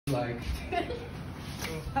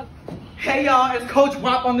Hey y'all, it's Coach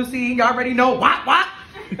Wop on the scene. Y'all already know Wop.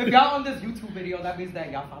 If y'all on this YouTube video, that means that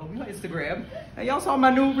y'all follow me on Instagram. And y'all saw my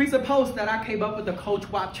new recent post that I came up with the Coach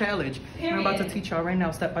Wop challenge. And I'm about to teach y'all right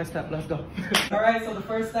now, step by step. Let's go. All right, so the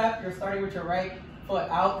first step, you're starting with your right foot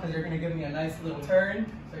out because you're gonna give me a nice little turn.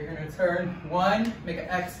 So you're gonna turn 1, make an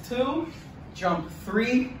X2, jump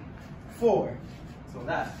 3, 4. So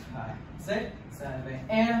that's 5, 6, 7,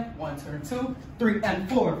 and 1, turn 2, 3, and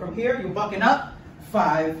 4. From here, you're bucking up.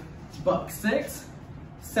 5, buck 6,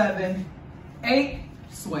 7, 8,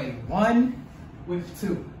 sway 1 with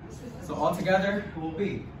 2. So all together it will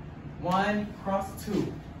be 1, cross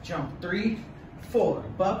 2, jump 3, 4,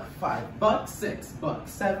 buck 5, buck 6, buck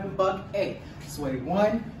 7, buck 8, sway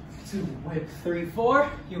 1, 2, whip 3, 4.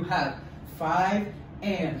 You have 5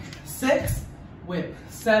 and 6, whip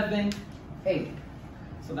 7, 8.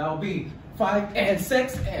 So that will be 5 and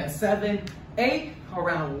 6 and 7, 8,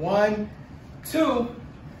 around 1, 2,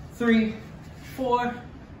 3, 4,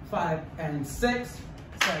 5 and 6,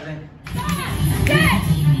 7.